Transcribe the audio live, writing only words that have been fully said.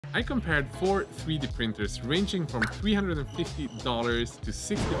I compared 4 3D printers ranging from $350 to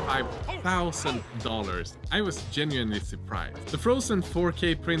 $65,000. I was genuinely surprised. The Phrozen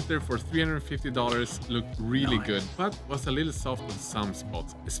 4K printer for $350 looked really good, but was a little soft on some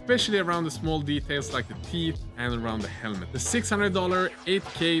spots, especially around the small details like the teeth and around the helmet. The $600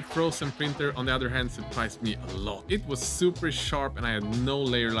 8K Phrozen printer, on the other hand, surprised me a lot. It was super sharp and I had no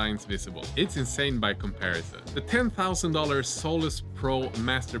layer lines visible. It's insane by comparison. The $10,000 Solus Pro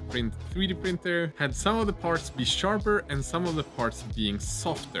Master Print 3D printer had some of the parts be sharper and some of the parts being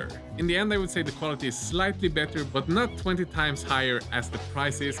softer. In the end, I would say the quality is slightly better, but not 20 times higher as the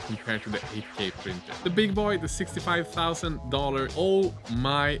price is compared to the 8K printer. The big boy, the $65,000, oh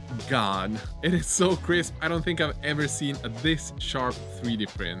my god. It is so crisp. I don't think I've ever seen a this sharp 3D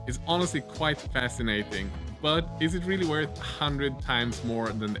print. It's honestly quite fascinating. But is it really worth 100 times more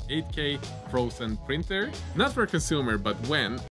than the 8K Phrozen printer? Not for a consumer, but when